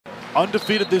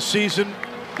Undefeated this season.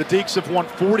 The Deacons have won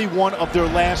 41 of their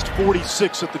last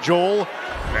 46 at the Joel.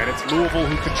 And it's Louisville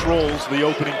who controls the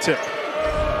opening tip.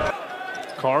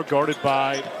 Carr guarded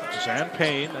by Zan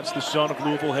Payne. That's the son of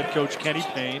Louisville head coach Kenny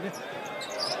Payne.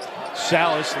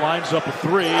 Sallis lines up a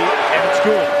three, and it's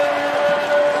good.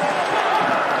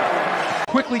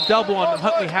 Quickly double on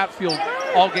Huntley Hatfield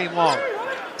all game long.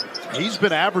 He's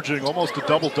been averaging almost a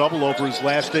double-double over his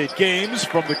last 8 games.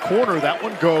 From the corner, that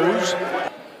one goes.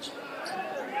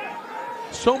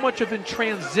 So much of in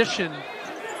transition.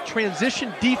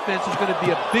 Transition defense is going to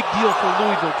be a big deal for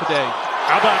Louisville today.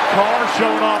 How about Carr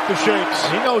showing off the shapes?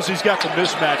 He knows he's got the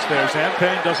mismatch there. Zan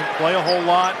Payne doesn't play a whole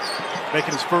lot,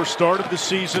 making his first start of the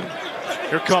season.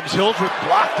 Here comes Hildreth,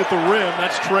 blocked at the rim.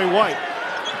 That's Tre White.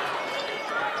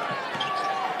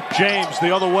 James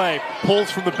the other way,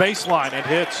 pulls from the baseline and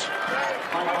hits.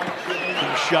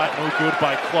 Being shot no good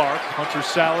by Clark. Hunter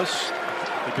Sallis,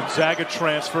 the Gonzaga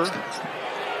transfer.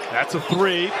 That's a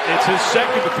three. It's his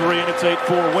second three, and it's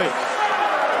 8-4 Wake.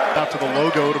 Out to the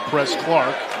logo to press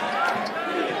Clark.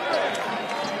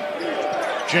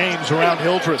 James around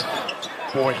Hildreth.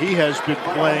 Boy, he has been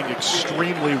playing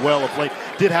extremely well of late.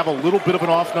 Did have a little bit of an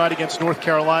off night against North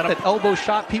Carolina. That elbow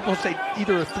shot, people say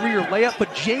either a three or layup,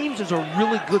 but James is a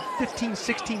really good 15,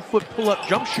 16-foot pull-up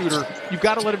jump shooter. You've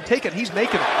got to let him take it. He's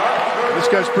making it. This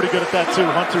guy's pretty good at that, too,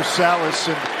 Hunter Sallis,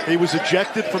 and he was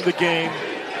ejected from the game.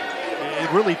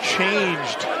 It really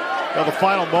changed the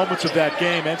final moments of that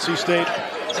game. NC State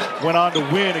went on to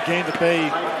win a game that they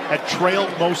had trailed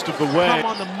most of the way. Come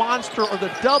on the monster or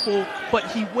the double, but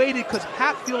he waited because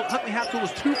Huntley Hatfield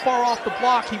was too far off the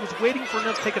block. He was waiting for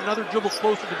him to take another dribble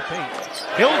closer to the paint.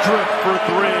 Hildreth for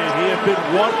three. He had been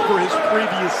 1 for his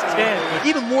previous 10.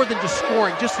 Even more than just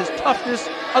scoring, just his toughness,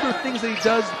 other things that he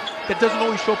does that doesn't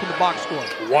always show up in the box score.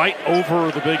 White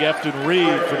over the big Efton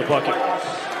Reed for the bucket.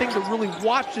 Thing to really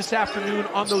watch this afternoon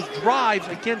on those drives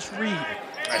against Reed.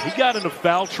 He got into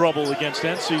foul trouble against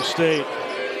NC State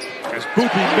as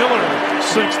Boopy Miller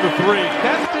sinks the three.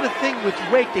 That's been a thing with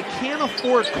Wake. They can't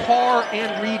afford Carr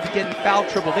and Reed to get in foul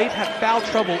trouble. They've had foul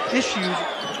trouble issues,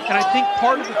 and I think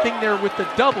part of the thing there with the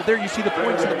double, there you see the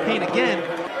points in the paint again.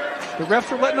 The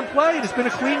refs are letting them play. It's been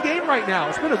a clean game right now.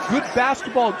 It's been a good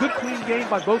basketball, good clean game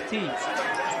by both teams.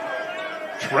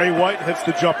 Tre White hits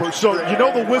the jumper. So you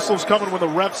know the whistle's coming when the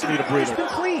refs need a breather. It's been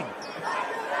clean.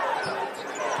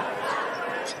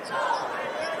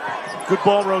 Good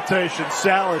ball rotation.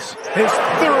 Sallis, his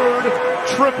 3rd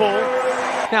triple.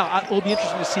 Now, it will be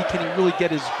interesting to see, can he really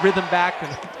get his rhythm back?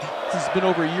 And it's been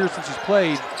over a year since he's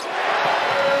played.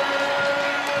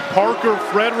 Parker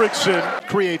Fredrickson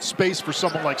creates space for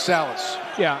someone like Sallis.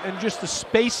 Yeah, and just the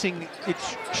spacing, it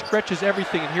stretches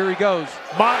everything, and here he goes.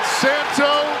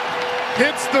 Monsanto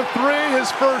hits the three, his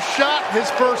first shot,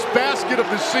 his first basket of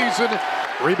the season.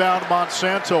 Rebound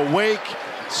Monsanto. Wake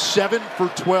 7 for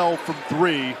 12 from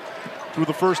 3 through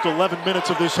the first 11 minutes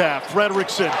of this half.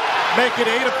 Fredrickson make it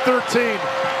 8 of 13.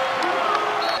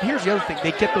 Here's the other thing,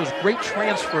 they get those great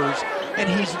transfers, and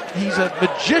he's a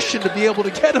magician to be able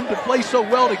to get them to play so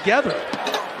well together.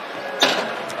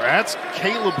 That's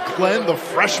Caleb Glenn, the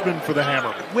freshman for the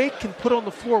Hammer. Wake can put on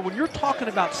the floor. When you're talking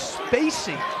about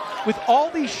spacing, with all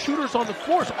these shooters on the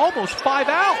floor, it's almost 5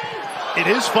 out. It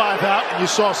is 5 out, and you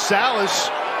saw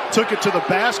Sallis took it to the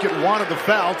basket, wanted the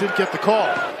foul, didn't get the call.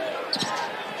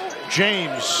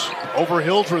 James over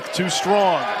Hildreth, too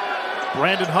strong.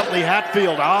 Brandon Huntley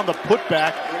Hatfield on the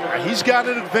putback. He's got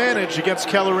an advantage against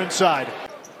Keller inside.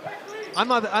 I'm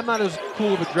not as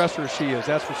cool of a dresser as she is,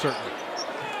 that's for certain.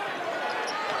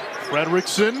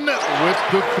 Fredrickson with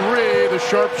the three, the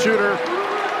sharpshooter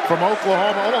from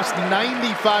Oklahoma. Almost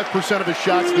 95% of his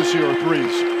shots this year are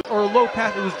threes. Or a low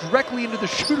pass, it was directly into the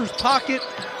shooter's pocket,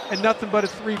 and nothing but a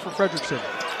three for Fredrickson.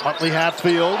 Huntley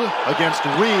Hatfield against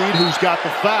Reed, who's got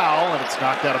the foul, and it's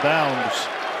knocked out of bounds.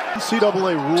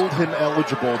 NCAA ruled him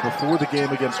eligible before the game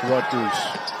against Rutgers.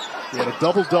 He had a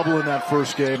double-double in that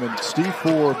first game, and Steve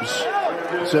Forbes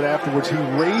said afterwards he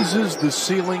raises the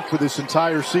ceiling for this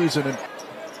entire season. And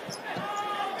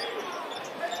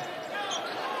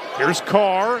here's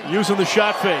Carr using the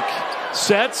shot fake.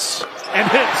 Sets and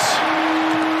hits.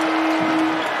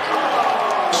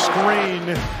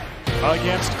 Screen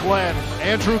against Glenn.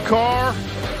 Andrew Carr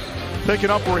picking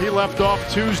up where he left off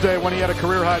Tuesday when he had a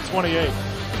career-high 28.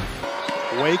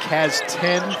 Wake has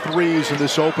 10 threes in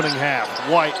this opening half.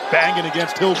 White banging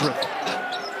against Hildreth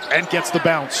and gets the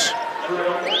bounce.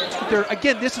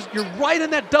 Again, you're right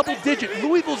in that double digit.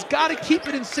 Louisville's got to keep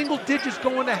it in single digits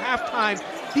going to halftime.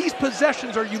 These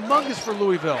possessions are humongous for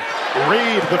Louisville.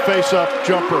 Reed, the face-up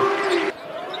jumper.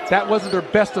 That wasn't their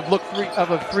best of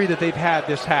a three that they've had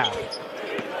this half.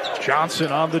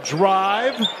 Johnson on the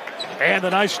drive. And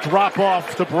a nice drop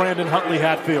off to Brandon Huntley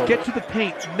Hatfield. Get to the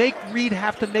paint. Make Reed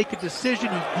have to make a decision.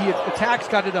 He attacks,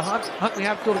 got it to Huntley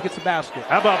Hatfield and gets the basket.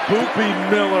 How about Boopy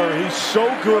Miller? He's so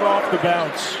good off the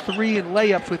bounce. 3 and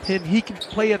layups with him. He can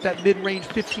play at that mid-range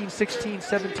 15, 16,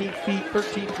 17 feet,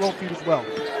 13, 12 feet as well.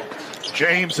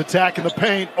 James attacking the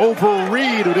paint over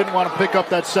Reed, who didn't want to pick up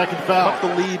that second foul. Up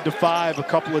the lead to 5 a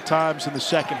couple of times in the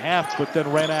second half, but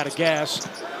then ran out of gas.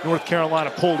 North Carolina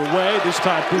pulled away. This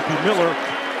time Boopy Miller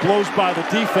blows by the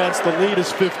defense. The lead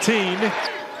is 15.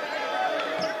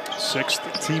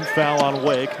 6th team foul on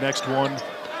Wake. Next one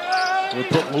will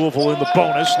put Louisville in the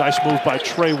bonus. Nice move by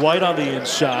Tre White on the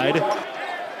inside.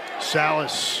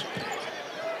 Sallis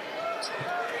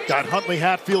got Huntley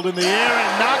Hatfield in the air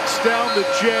and knocks down the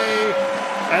J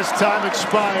as time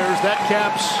expires. That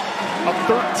caps a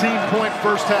 13-point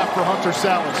first half for Hunter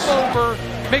Sallis. Over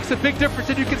makes a big difference,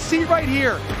 and you can see right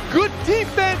here, good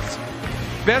defense,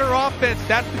 better offense.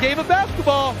 That's the game of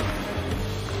basketball.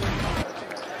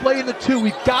 Playing the 2,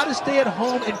 we've got to stay at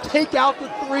home and take out the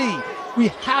 3. We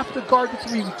have to guard the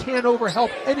 3. We can't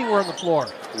overhelp anywhere on the floor.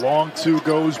 Long 2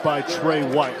 goes by Tre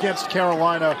White. Against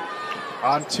Carolina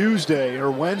on Tuesday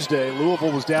or Wednesday,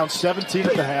 Louisville was down 17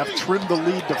 at the half, trimmed the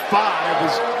lead to 5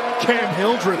 as Cam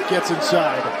Hildreth gets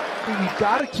inside. We've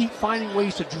got to keep finding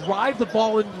ways to drive the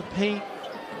ball into the paint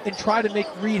and try to make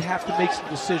Reed have to make some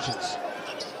decisions.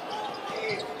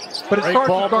 But it's great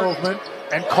ball movement,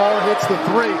 and Carr hits the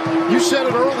 3. You said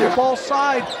it earlier. Ball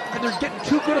side, and they're getting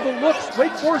too good of a looks.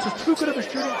 Wake Forest is too good of a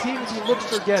shooting team as the looks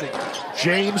they're getting.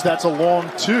 James, that's a long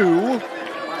 2.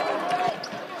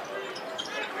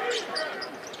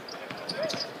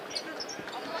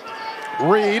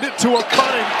 Reed to a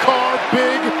cutting Carr,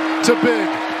 big to big.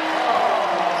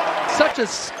 Such a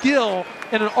skill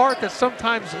and an art that's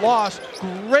sometimes lost.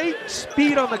 Great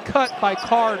speed on the cut by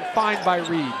Carr and fine by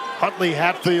Reed. Huntley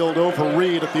Hatfield over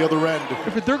Reed at the other end.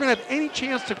 If they're going to have any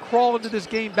chance to crawl into this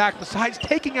game back, besides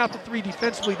taking out the 3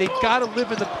 defensively, they've got to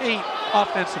live in the paint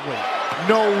offensively.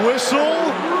 No whistle.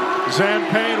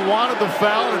 Zan Payne wanted the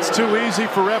foul, and it's too easy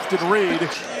for Efton Reed.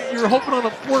 You're hoping on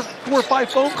a 4 or 5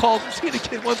 phone calls, you're seeing a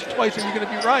kid once or twice, and you're going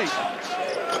to be right.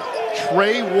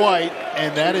 Tre White,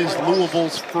 and that is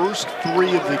Louisville's first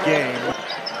 3 of the game.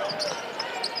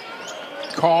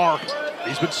 Carr,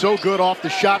 he's been so good off the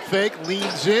shot fake,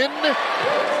 leans in,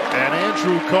 and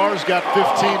Andrew Carr's got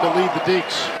 15 to lead the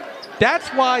Deacons. That's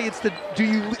why it's the, do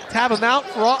you have him out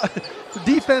for the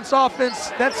defense,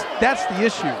 offense? That's the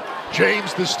issue.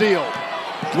 James the steal.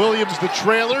 Williams the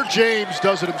trailer. James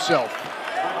does it himself.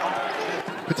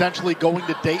 Potentially going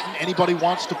to Dayton. Anybody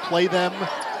wants to play them?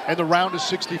 And the round of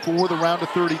 64, the round of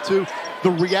 32. The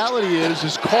reality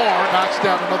is Carr knocks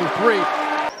down another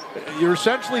 3. You're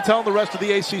essentially telling the rest of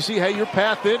the ACC, hey, your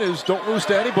path in is don't lose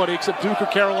to anybody except Duke or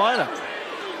Carolina.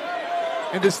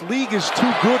 And this league is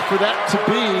too good for that to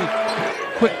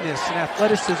be. Quickness and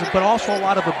athleticism, but also a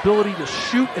lot of ability to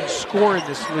shoot and score in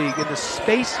this league. And the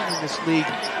spacing in this league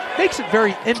makes it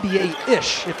very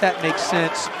NBA-ish, if that makes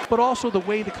sense. But also the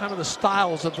way, the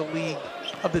styles of the league,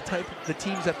 of the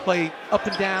teams that play up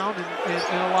and down, and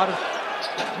a lot of.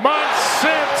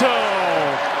 Monsanto!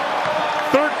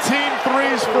 13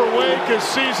 threes for Wake, a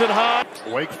season high.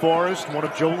 Wake Forest, one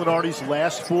of Joe Lunardi's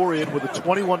last 4 in with a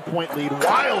 21-point lead.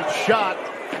 Wild shot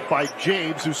by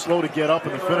James, who's slow to get up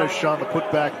in the finish on the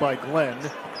putback by Glenn.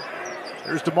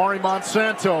 There's Damari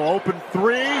Monsanto, open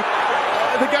 3.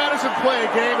 The guy doesn't play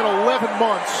a game in 11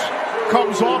 months.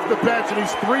 Comes off the bench, and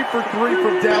he's 3 for 3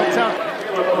 from downtown.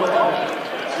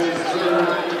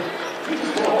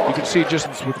 You can see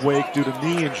just with Wake due to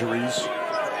knee injuries.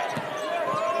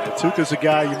 Tuca's a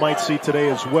guy you might see today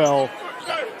as well.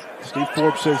 Steve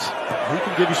Forbes says he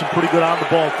can give you some pretty good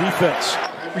on-the-ball defense.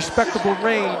 Respectable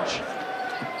range.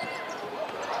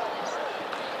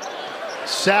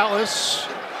 Sallis,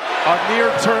 a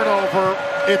near turnover.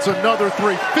 It's another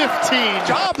 3. 15.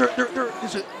 Job.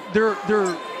 They're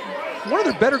one of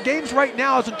their better games right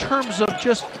now is in terms of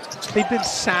just they've been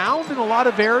sound in a lot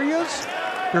of areas.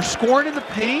 They're scoring in the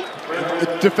paint.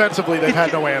 Defensively, they've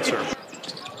had no answer.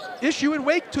 Issue in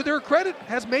Wake, to their credit,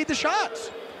 has made the shots.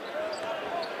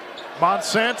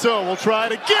 Monsanto will try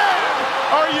it again.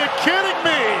 Are you kidding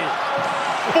me?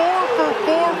 4 for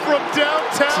 4 from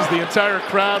downtown. The entire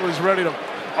crowd was ready to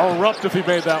erupt if he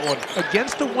made that one.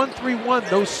 Against the 1-3-1,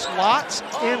 those slots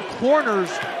and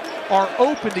corners are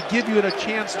open to give you a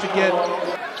chance to get.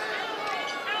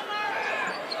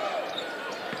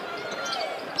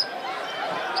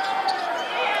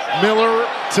 Miller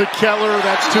to Keller,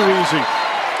 that's too easy.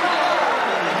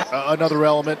 another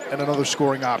element and another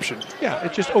scoring option. Yeah,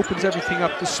 it just opens everything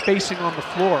up. The spacing on the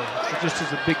floor, it just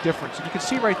is a big difference. And you can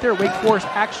see right there, Wake Forest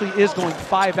actually is going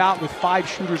 5 out with 5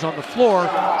 shooters on the floor.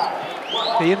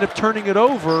 They end up turning it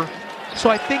over. So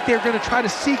I think they're going to try to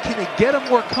see, can they get him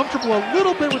more comfortable a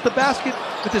little bit with the basket,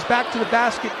 with his back to the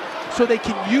basket, so they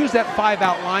can use that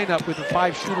 5-out lineup with the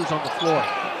 5 shooters on the floor.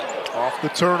 Off the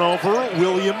turnover,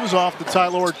 Williams off the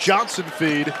Tyler Johnson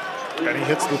feed, and he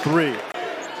hits the 3.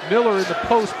 Miller in the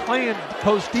post, playing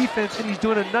post defense, and he's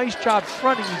doing a nice job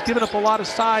fronting. He's giving up a lot of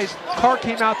size. Carr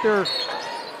came out there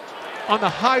on the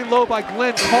high-low by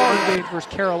Glenn Carr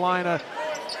versus Carolina.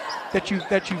 That you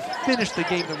finished the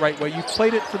game the right way. You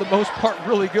played it for the most part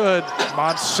really good.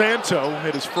 Monsanto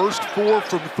hit his first 4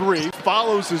 from 3,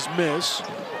 follows his miss.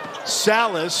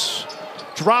 Sallis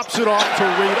drops it off to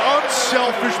Reed.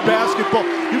 Unselfish basketball.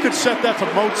 You could set that to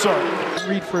Mozart.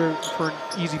 Reed for an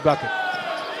easy bucket.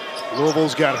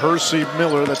 Louisville's got Hersey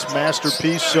Miller, that's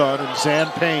Masterpiece son, and Zan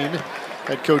Payne.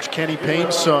 Head coach Kenny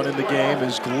Payne's son in the game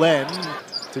is Glenn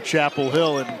to Chapel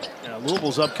Hill. And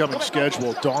Louisville's upcoming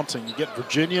schedule daunting. You get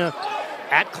Virginia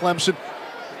at Clemson.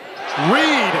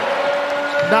 Reed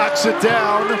knocks it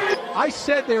down. I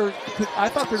said I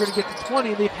thought they were going to get to 20,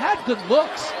 and they've had good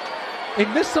looks. They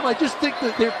missed some. I just think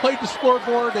that they played the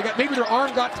scoreboard. Maybe their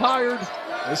arm got tired.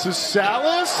 This is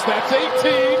Sallis. That's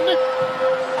 18.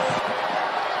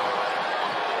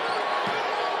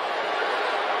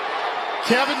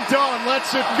 Kevin Dunn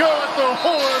lets it go at the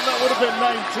horn. That would have been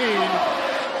 19.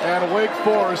 And Wake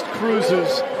Forest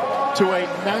cruises to a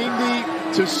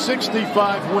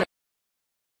 90-65 win.